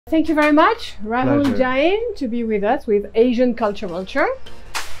Thank you very much, Rahul Pleasure. Jain, to be with us with Asian Culture Vulture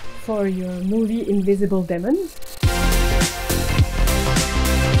for your movie Invisible Demon.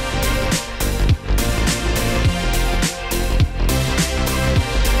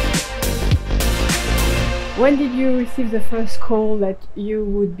 When did you receive the first call that you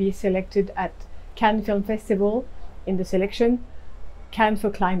would be selected at Cannes Film Festival in the selection Cannes for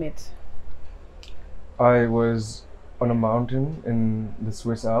Climate? I was on a mountain in the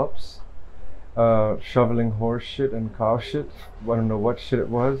Swiss Alps, shoveling horse shit and cow shit. I don't know what shit it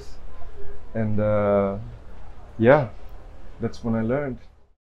was. And yeah, that's when I learned.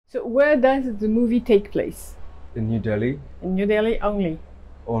 So where does the movie take place? In New Delhi In New Delhi only?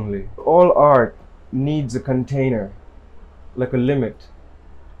 only. All art needs a container, like a limit.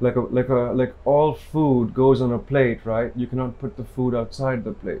 Like all food goes on a plate, right? You cannot put the food outside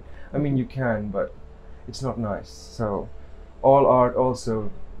the plate. I mean, you can, but it's not nice. So all art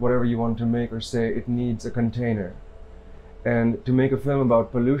also, whatever you want to make or say, it needs a container. And to make a film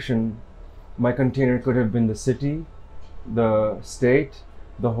about pollution, my container could have been the city, the state,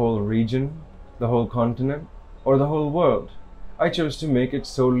 the whole region, the whole continent, or the whole world. I chose to make it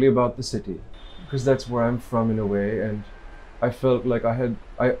solely about the city because that's where I'm from in a way, and I felt like I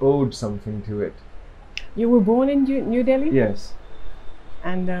owed something to it. You were born in New Delhi? Yes.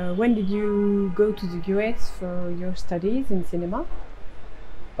 And when did you go to the US for your studies in cinema?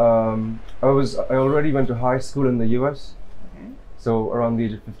 I already went to high school in the US, Okay. so around the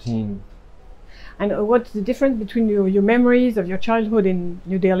age of 15. And what's the difference between your memories of your childhood in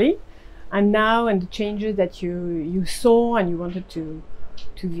New Delhi and now, and the changes that you saw and you wanted to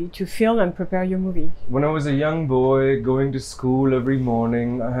film and prepare your movie? When I was a young boy going to school every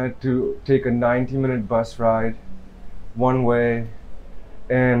morning, I had to take a 90-minute bus ride one way,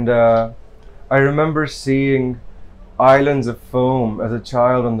 and I remember seeing islands of foam as a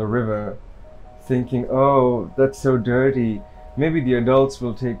child on the river, thinking, oh, that's so dirty, maybe the adults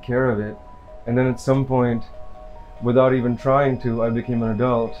will take care of it. And then at some point, without even trying to, I became an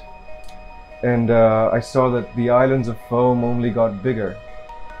adult, and I saw that the islands of foam only got bigger.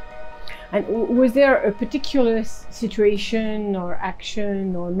 And was there a particular situation or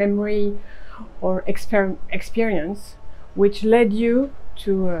action or memory or experience which led you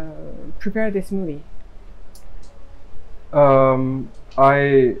to prepare this movie?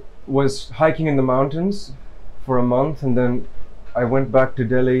 I was hiking in the mountains for a month, and then I went back to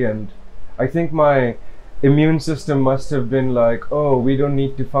Delhi, and I think my immune system must have been like, oh, we don't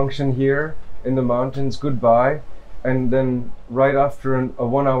need to function here in the mountains, goodbye. And then right after a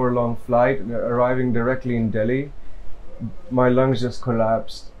 1 hour long flight, arriving directly in Delhi, my lungs just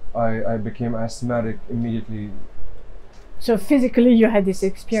collapsed. I became asthmatic immediately. So physically you had this So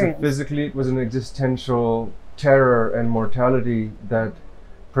experience? physically it was an existential terror and mortality that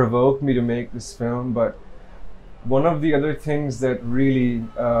provoked me to make this film. But one of the other things that really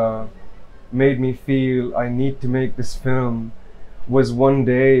made me feel I need to make this film was one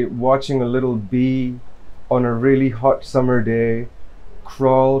day watching a little bee on a really hot summer day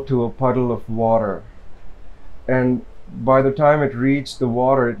crawl to a puddle of water. And by the time it reached the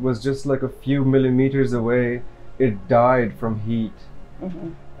water, it was just like a few millimeters away. It died from heat.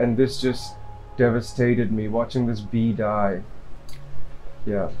 Mm-hmm. And this just devastated me, watching this bee die.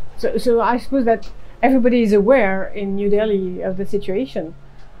 Yeah. So I suppose that everybody is aware in New Delhi of the situation,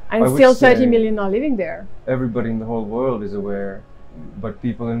 and I would still 30 say million are living there. Everybody in the whole world is aware, but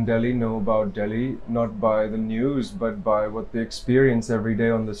people in Delhi know about Delhi not by the news, but by what they experience every day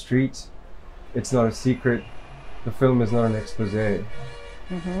on the streets. It's not a secret. The film is not an expose.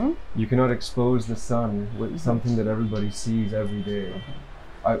 Mm-hmm. You cannot expose the sun with something that everybody sees every day.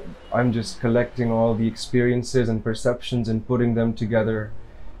 I'm just collecting all the experiences and perceptions and putting them together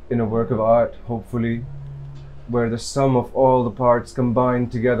in a work of art, hopefully, where the sum of all the parts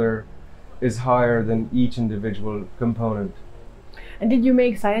combined together is higher than each individual component. And did you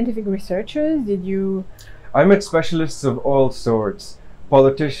make scientific researchers? Did you? I met specialists of all sorts: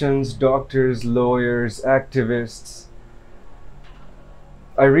 politicians, doctors, lawyers, activists.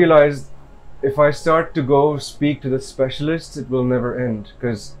 I realized if I start to go speak to the specialists, it will never end,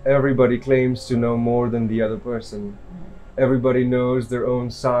 because everybody claims to know more than the other person. Everybody knows their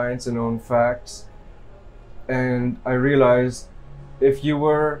own science and own facts. And I realized if you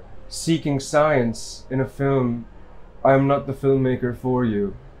were seeking science in a film, I'm not the filmmaker for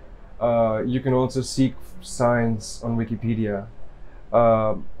you. You can also seek science on Wikipedia.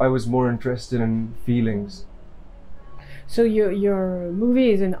 I was more interested in feelings. So your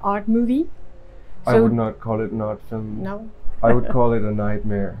movie is an art movie? I would not call it an art film. No? I would call it a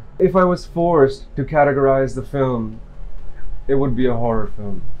nightmare. If I was forced to categorize the film, it would be a horror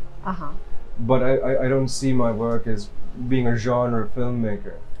film. Uh-huh. But I don't see my work as being a genre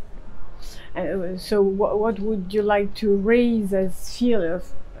filmmaker. So what would you like to raise as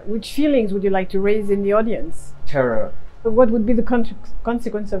which feelings would you like to raise in the audience? Terror. What would be the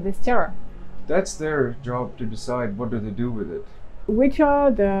consequence of this terror? That's their job to decide. What do they do with it? Which are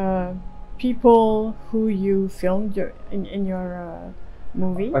the people who you filmed in your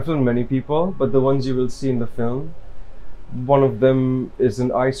movie? I filmed many people, but the ones you will see in the film, one of them is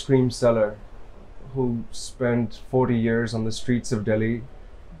an ice cream seller who spent 40 years on the streets of Delhi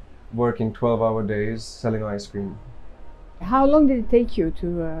working 12-hour days selling ice cream. How long did it take you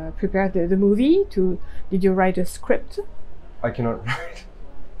to prepare the movie? Did you write a script? I cannot write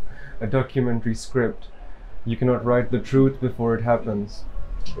a documentary script. You cannot write the truth before it happens.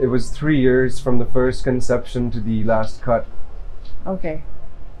 It was 3 years from the first conception to the last cut. Okay.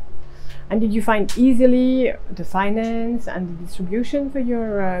 And did you find easily the finance and the distribution for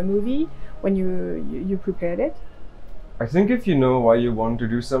your movie when you prepared it? I think if you know why you want to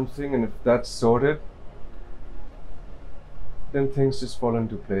do something and if that's sorted, then things just fall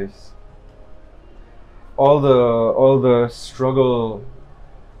into place. All the struggle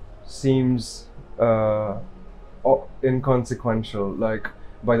seems inconsequential. Like,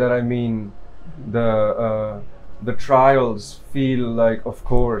 by that I mean the trials feel like, of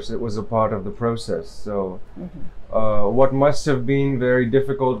course, it was a part of the process. So what must have been very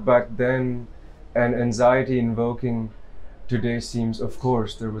difficult back then and anxiety invoking today seems, of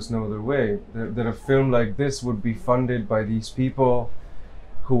course, there was no other way. That a film like this would be funded by these people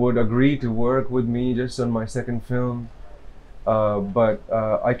who would agree to work with me just on my second film. But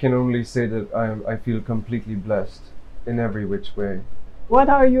I can only say that I feel completely blessed in every which way. What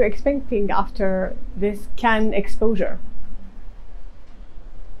are you expecting after this Cannes exposure?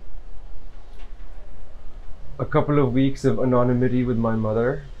 A couple of weeks of anonymity with my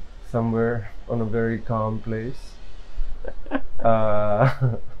mother, somewhere on a very calm place.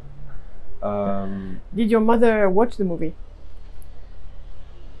 Did your mother watch the movie?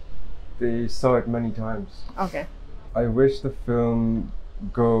 They saw it many times. Okay. I wish the film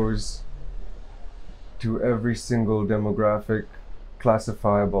goes to every single demographic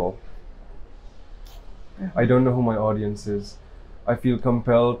classifiable. I don't know who my audience is. I feel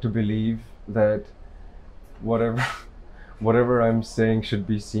compelled to believe that whatever I'm saying should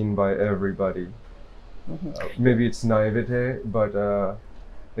be seen by everybody. Maybe it's naivete, but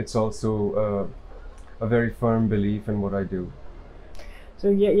it's also a very firm belief in what I do. So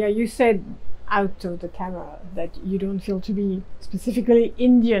yeah, you said out of the camera that you don't feel to be specifically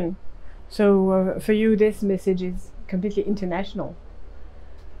Indian. So for you, this message is completely international.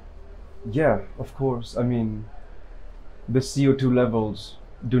 Yeah, of course. I mean, the CO2 levels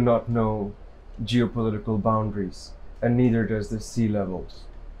do not know geopolitical boundaries, and neither does the sea levels.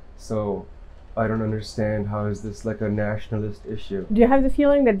 So I don't understand how is this like a nationalist issue. Do you have the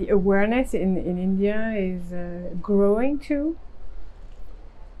feeling that the awareness in India is growing too?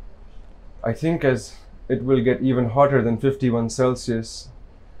 I think as it will get even hotter than 51 Celsius,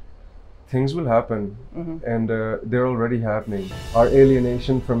 things will happen, and they're already happening. Our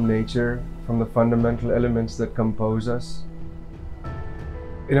alienation from nature, from the fundamental elements that compose us.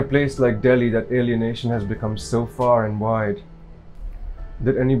 In a place like Delhi, that alienation has become so far and wide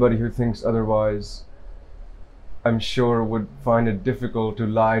that anybody who thinks otherwise, I'm sure, would find it difficult to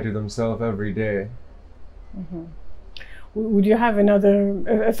lie to themselves every day. Would you have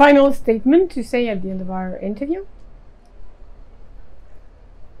a final statement to say at the end of our interview?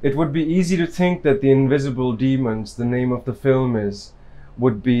 It would be easy to think that the invisible demons, the name of the film is,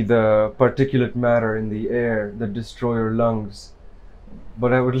 would be the particulate matter in the air that destroy your lungs.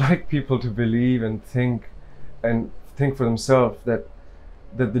 But I would like people to believe and think for themselves that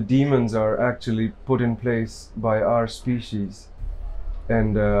the demons are actually put in place by our species,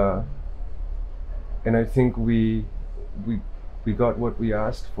 and I think we got what we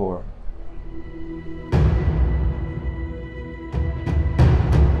asked for.